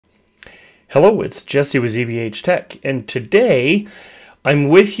Hello, it's Jesse with ZBH Tech, and today I'm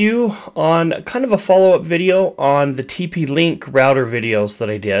with you on kind of a follow-up video on the TP-Link router videos that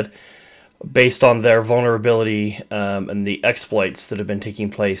I did based on their vulnerability and the exploits that have been taking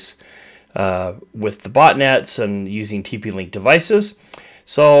place with the botnets and using TP-Link devices.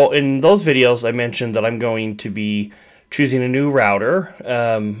 So in those videos I mentioned that I'm going to be choosing a new router.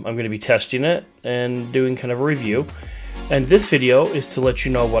 I'm going to be testing it and doing kind of a review. And this video is to let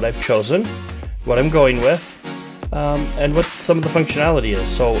you know what I've chosen, what I'm going with, and what some of the functionality is.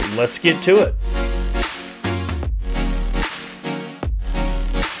 So let's get to it.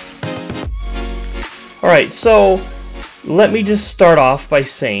 Alright, so let me just start off by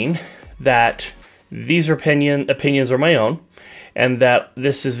saying that these are opinions are my own, and that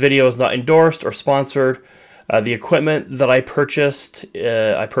this video is not endorsed or sponsored. The equipment that I purchased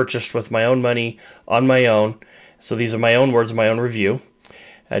with my own money on my own. So these are my own words, my own review.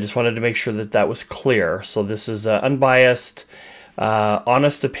 I just wanted to make sure that that was clear. So this is an unbiased,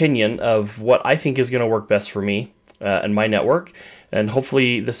 honest opinion of what I think is going to work best for me and my network. And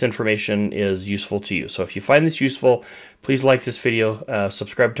hopefully this information is useful to you. So if you find this useful, please like this video,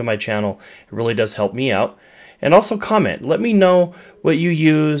 subscribe to my channel. It really does help me out. And also comment. Let me know what you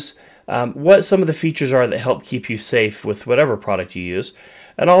use, what some of the features are that help keep you safe with whatever product you use.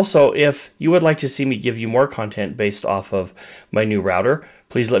 And also, if you would like to see me give you more content based off of my new router,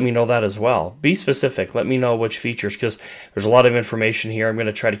 please let me know that as well. Be specific. Let me know which features, because there's a lot of information here. I'm going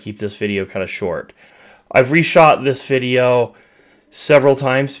to try to keep this video kind of short. I've reshot this video several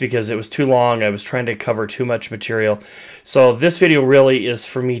times because it was too long. I was trying to cover too much material. So this video really is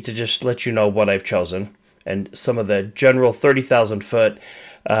for me to just let you know what I've chosen and some of the general 30,000 foot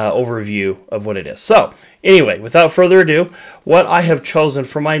overview of what it is. So anyway, without further ado, what I have chosen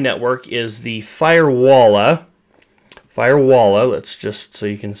for my network is the Firewalla, let's just so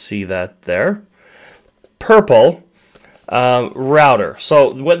you can see that there, Purple router.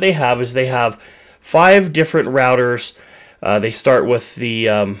 So what they have is they have 5 different routers. They start with the,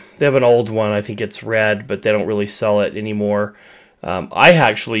 they have an old one, I think it's red, but they don't really sell it anymore. I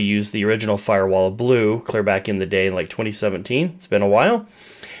actually used the original Firewalla blue clear back in the day in like 2017. It's been a while.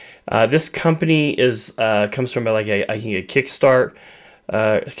 This company is comes from like I think a Kickstarter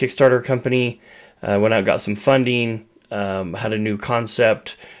company. Went out, got some funding, had a new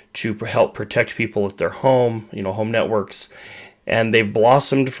concept to help protect people at their home, home networks, and they've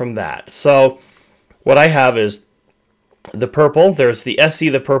blossomed from that. So what I have is the Purple. There's the SE,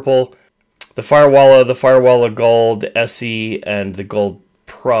 the Purple, the Firewalla Gold, the SE, and the Gold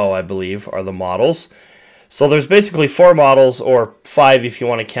Pro, I believe, are the models. So there's basically 4 models, or 5 if you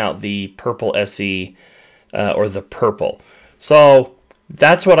want to count the Purple SE or the Purple. So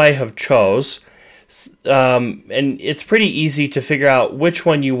that's what I have chose. And it's pretty easy to figure out which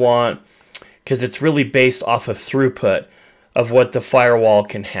one you want because it's really based off of throughput of what the firewall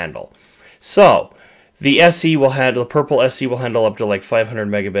can handle. So the Purple SE will handle up to like 500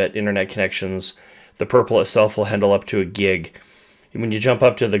 megabit internet connections. The Purple itself will handle up to 1 gig. And when you jump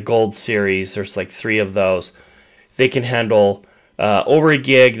up to the Gold series, there's like 3 of those. They can handle over 1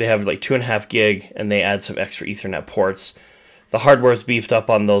 gig. They have like 2.5 gig, and they add some extra Ethernet ports. The hardware is beefed up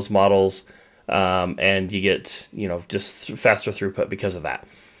on those models, and you get just faster throughput because of that.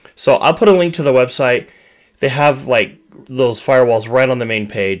 So I'll put a link to the website. They have like those firewalls right on the main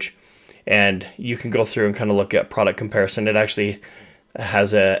page. And you can go through and kind of look at product comparison. It actually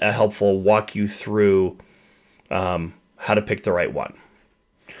has a helpful walk you through how to pick the right one.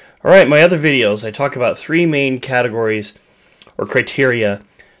 All right, my other videos, I talk about 3 main categories or criteria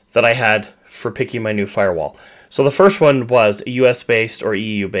that I had for picking my new firewall. So the first one was US-based or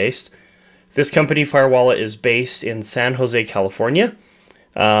EU-based. This company, Firewalla, is based in San Jose, California.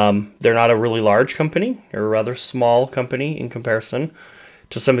 They're not a really large company. They're a rather small company in comparison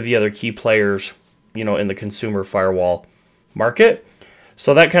to some of the other key players, in the consumer firewall market.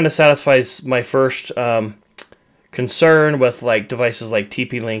 So that kind of satisfies my first concern with like devices like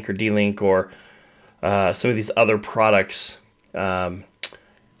TP-Link or D-Link or some of these other products. So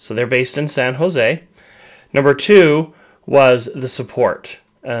they're based in San Jose. Number 2 was the support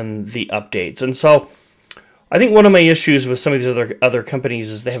and the updates. And so I think one of my issues with some of these other companies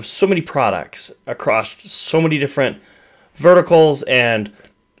is they have so many products across so many different verticals and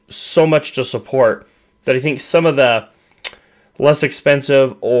so much to support that I think some of the less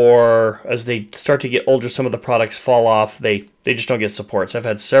expensive, or as they start to get older, some of the products fall off. They just don't get support. So I've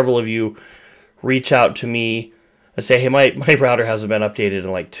had several of you reach out to me and say, hey, my router hasn't been updated in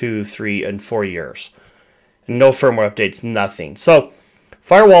like 2, 3, and 4 years. And no firmware updates, nothing. So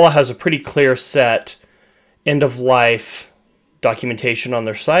Firewalla has a pretty clear set end-of-life documentation on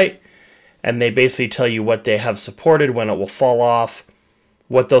their site. and they basically tell you what they have supported, when it will fall off,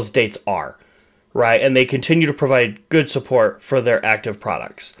 what those dates are, right? And they continue to provide good support for their active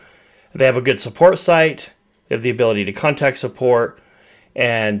products. They have a good support site. They have the ability to contact support,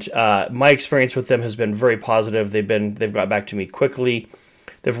 and my experience with them has been very positive. They've got back to me quickly.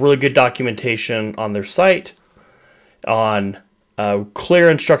 They have really good documentation on their site, on clear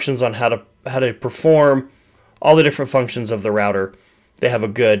instructions on how to perform all the different functions of the router. They have a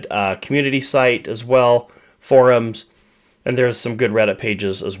good community site as well, forums, and there's some good Reddit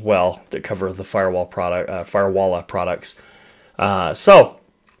pages as well that cover the Firewalla products.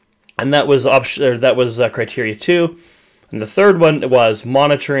 And that was criteria 2, and the third one was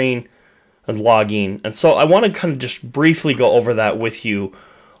monitoring and logging. And so I want to kind of just briefly go over that with you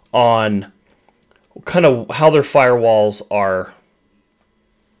on kind of how their firewalls are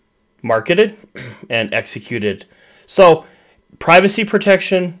marketed and executed. So privacy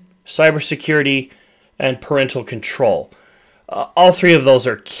protection, cybersecurity, and parental control. All three of those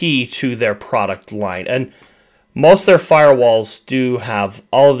are key to their product line. And most of their firewalls do have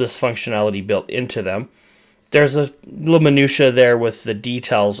all of this functionality built into them. There's a little minutia there with the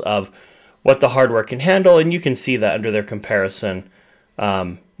details of what the hardware can handle, and you can see that under their comparison,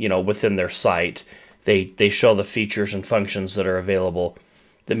 within their site. They show the features and functions that are available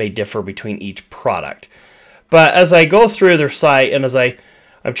that may differ between each product. But as I go through their site and as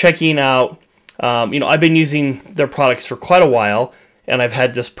I'm checking out, I've been using their products for quite a while, and I've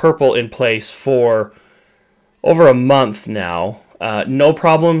had this Purple in place for over a month now. No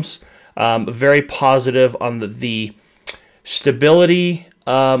problems. Very positive on the stability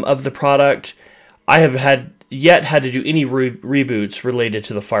of the product. I have had to do any reboots related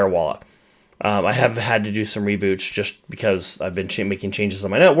to the Firewalla. I have had to do some reboots just because I've been making changes on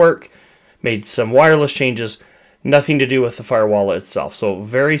my network, made some wireless changes, nothing to do with the Firewalla itself. So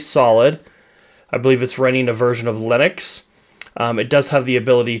very solid. I believe it's running a version of Linux. It does have the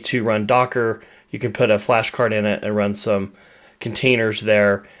ability to run Docker. You can put a flash card in it and run some containers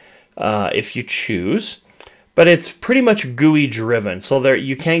there if you choose. But it's pretty much GUI driven. So there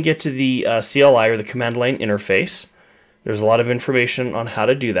you can get to the CLI, or the command line interface. There's a lot of information on how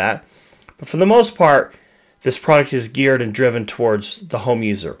to do that. But for the most part, this product is geared and driven towards the home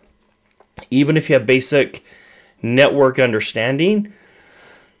user. Even if you have basic network understanding,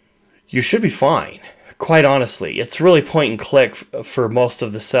 you should be fine. Quite honestly, it's really point and click for most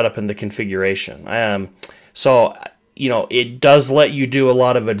of the setup and the configuration. It does let you do a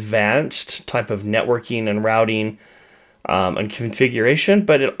lot of advanced type of networking and routing and configuration,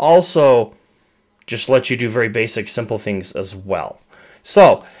 but it also just lets you do very basic, simple things as well.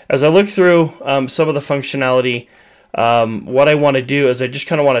 So as I look through some of the functionality, what I want to do is I just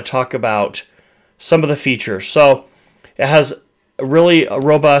kind of want to talk about some of the features. So it has a really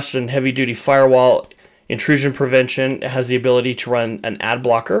robust and heavy-duty firewall, intrusion prevention. It has the ability to run an ad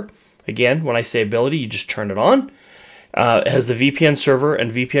blocker. Again, when I say ability, you just turn it on. It has the VPN server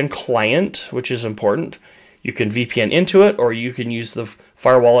and VPN client, which is important. You can VPN into it, or you can use the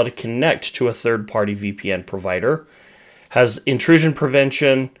Firewalla to connect to a third-party VPN provider. Has intrusion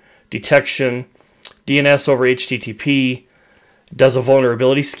prevention, detection, DNS over HTTP, does a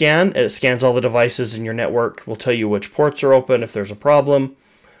vulnerability scan. It scans all the devices in your network, will tell you which ports are open if there's a problem.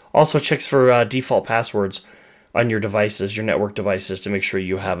 Also checks for default passwords on your devices, your network devices, to make sure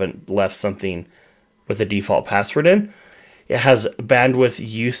you haven't left something with a default password in. It has bandwidth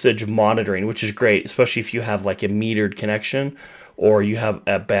usage monitoring, which is great, especially if you have like a metered connection or you have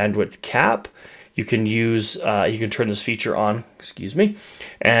a bandwidth cap. You can turn this feature on,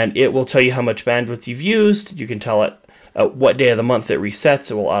 and it will tell you how much bandwidth you've used. You can tell it what day of the month it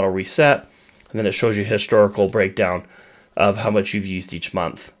resets. It will auto reset, and then it shows you a historical breakdown of how much you've used each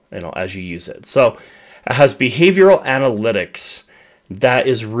month, as you use it. So it has behavioral analytics. That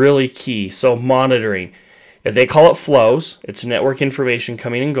is really key. So monitoring, they call it flows. It's network information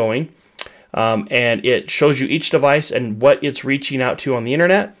coming and going, and it shows you each device and what it's reaching out to on the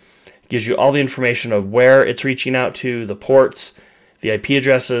internet. Gives you all the information of where it's reaching out to, the ports, the IP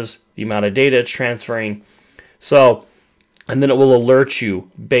addresses, the amount of data it's transferring. So, and then it will alert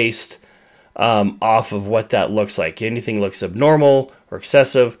you based off of what that looks like. Anything looks abnormal or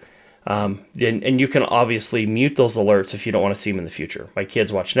excessive, and you can obviously mute those alerts if you don't want to see them in the future. My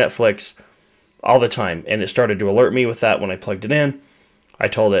kids watch Netflix all the time, and it started to alert me with that when I plugged it in. I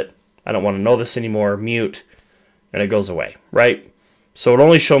told it, I don't want to know this anymore, mute, and it goes away, right? So it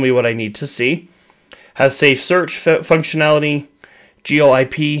only shows me what I need to see. Has safe search functionality,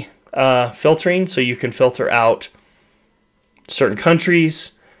 geo-IP filtering, so you can filter out certain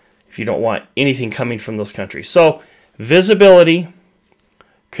countries if you don't want anything coming from those countries. So visibility,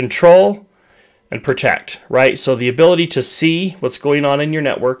 control, and protect, right? So the ability to see what's going on in your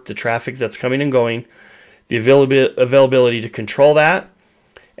network, the traffic that's coming and going, the availability to control that,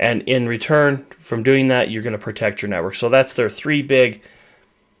 and in return from doing that, you're going to protect your network. So that's their three big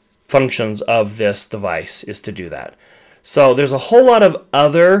functions of this device, is to do that. So there's a whole lot of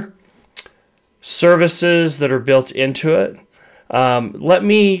other services that are built into it. Let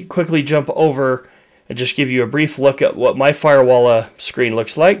me quickly jump over and just give you a brief look at what my Firewalla screen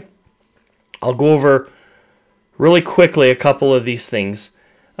looks like. I'll go over really quickly a couple of these things,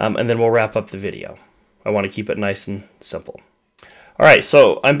 and then we'll wrap up the video. I want to keep it nice and simple. All right,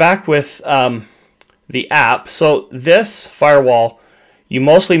 so I'm back with the app. So this Firewall, you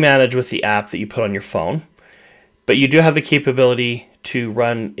mostly manage with the app that you put on your phone, but you do have the capability to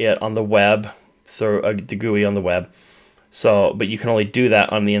run it on the web, so the GUI on the web. So, but you can only do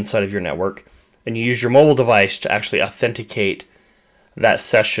that on the inside of your network, and you use your mobile device to actually authenticate that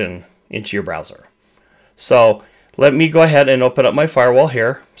session into your browser. So let me go ahead and open up my Firewall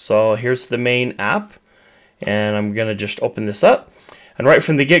here. So here's the main app, and I'm going to just open this up. And right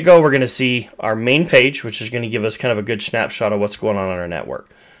from the get-go, we're going to see our main page, which is going to give us kind of a good snapshot of what's going on our network.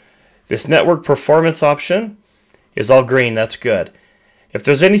 This network performance option is all green. That's good. If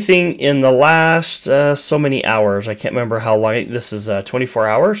there's anything in the last so many hours, I can't remember how long, this is 24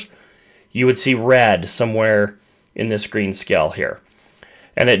 hours, you would see red somewhere in this green scale here.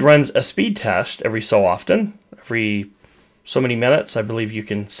 And it runs a speed test every so often, every so many minutes. I believe you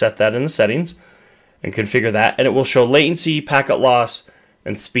can set that in the settings and configure that. And it will show latency, packet loss,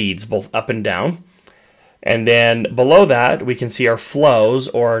 and speeds, both up and down. And then below that, we can see our flows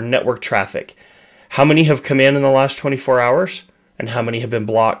or network traffic. How many have come in the last 24 hours and how many have been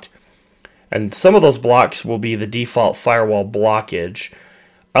blocked. And some of those blocks will be the default firewall blockage.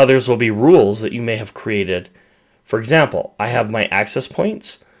 Others will be rules that you may have created. For example, I have my access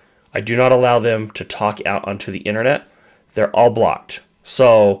points. I do not allow them to talk out onto the internet. They're all blocked.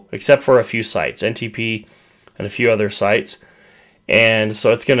 So, except for a few sites, NTP and a few other sites. And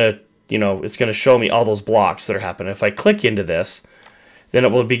so it's going to, it's going to show me all those blocks that are happening. If I click into this, then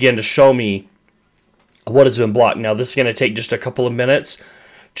it will begin to show me what has been blocked. Now, this is going to take just a couple of minutes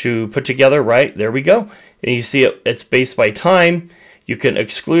to put together, right? There we go. And you see it's based by time. You can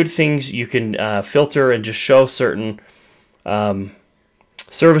exclude things, you can filter and just show certain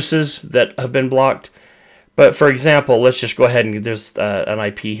services that have been blocked. But for example, let's just go ahead and there's an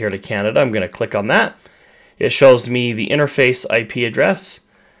IP here to Canada. I'm going to click on that. It shows me the interface IP address,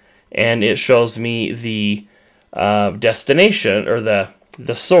 and it shows me the destination, or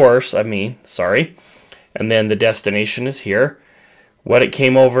the source, sorry. And then the destination is here, what it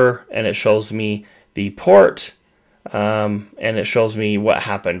came over, and it shows me the port, and it shows me what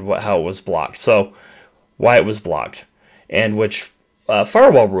happened, how it was blocked. So why it was blocked and which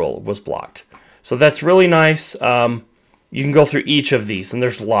firewall rule was blocked. So that's really nice. You can go through each of these, and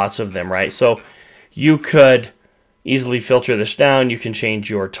there's lots of them, right? So you could easily filter this down. You can change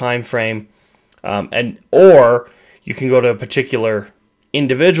your time frame, or you can go to a particular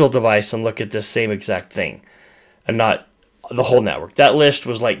individual device and look at this same exact thing, and not the whole network. That list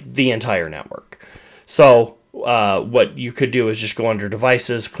was like the entire network. So what you could do is just go under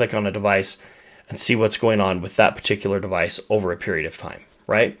devices, click on a device, and see what's going on with that particular device over a period of time,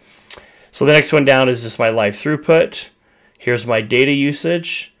 right? So the next one down is just my live throughput. Here's my data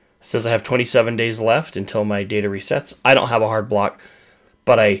usage. It says I have 27 days left until my data resets. I don't have a hard block,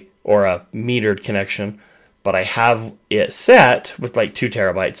 or a metered connection, but I have it set with like 2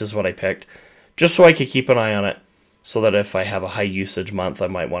 terabytes is what I picked, just so I could keep an eye on it, so that if I have a high usage month, I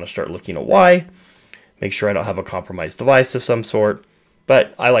might want to start looking at why, make sure I don't have a compromised device of some sort,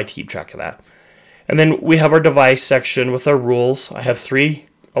 but I like to keep track of that. And then we have our device section with our rules. I have 3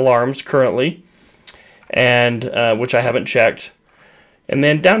 alarms currently, and which I haven't checked. And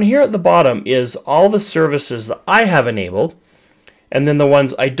then down here at the bottom is all the services that I have enabled, and then the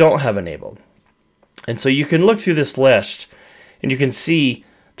ones I don't have enabled. And so you can look through this list, and you can see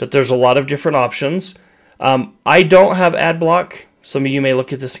that there's a lot of different options. I don't have ad block. Some of you may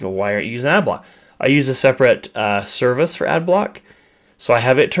look at this and go, why aren't you using ad block? I use a separate service for ad block, so I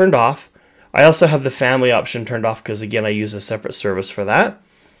have it turned off. I also have the family option turned off because, again, I use a separate service for that.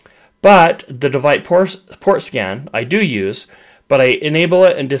 But the device port scan I do use, but I enable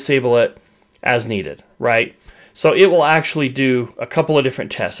it and disable it as needed, right? So it will actually do a couple of different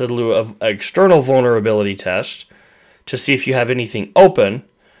tests. It'll do an external vulnerability test to see if you have anything open,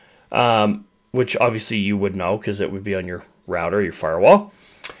 which obviously you would know because it would be on your router, your firewall.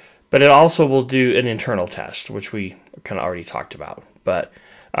 But it also will do an internal test, which we kind of already talked about. But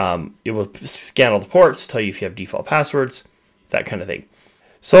it will scan all the ports, tell you if you have default passwords, that kind of thing.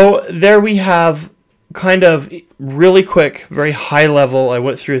 So there we have kind of really quick, very high level. I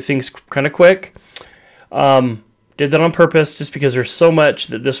went through things kind of quick. Did that on purpose just because there's so much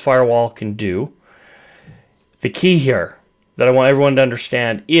that this firewall can do. The key here that I want everyone to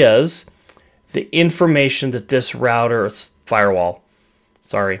understand is the information that this router, firewall,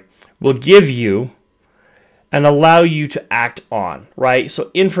 will give you and allow you to act on, right? So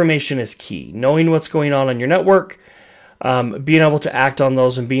information is key. Knowing what's going on your network, being able to act on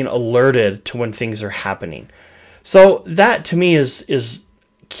those and being alerted to when things are happening. So that to me is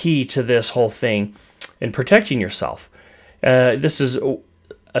key to this whole thing in protecting yourself. This is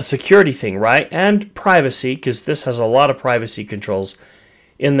a security thing, right? And privacy, because this has a lot of privacy controls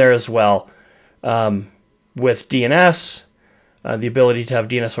in there as well. With DNS, the ability to have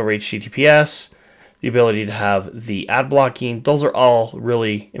DNS over HTTPS, the ability to have the ad blocking. Those are all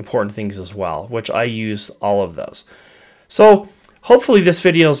really important things as well, which I use all of those. So hopefully this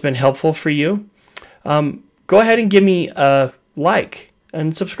video has been helpful for you. Go ahead and give me a like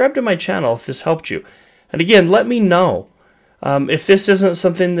and subscribe to my channel if this helped you. And again, let me know if this isn't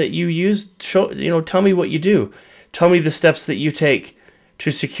something that you use. Tell me what you do. Tell me the steps that you take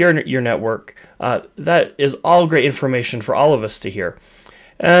to secure your network. That is all great information for all of us to hear.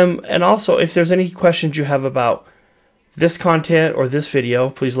 And also, if there's any questions you have about this content or this video,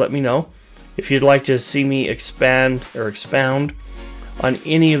 please let me know. If you'd like to see me expand or expound on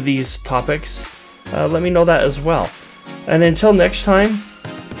any of these topics, let me know that as well. And until next time,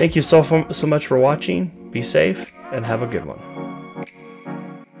 thank you so much for watching. Be safe and have a good one.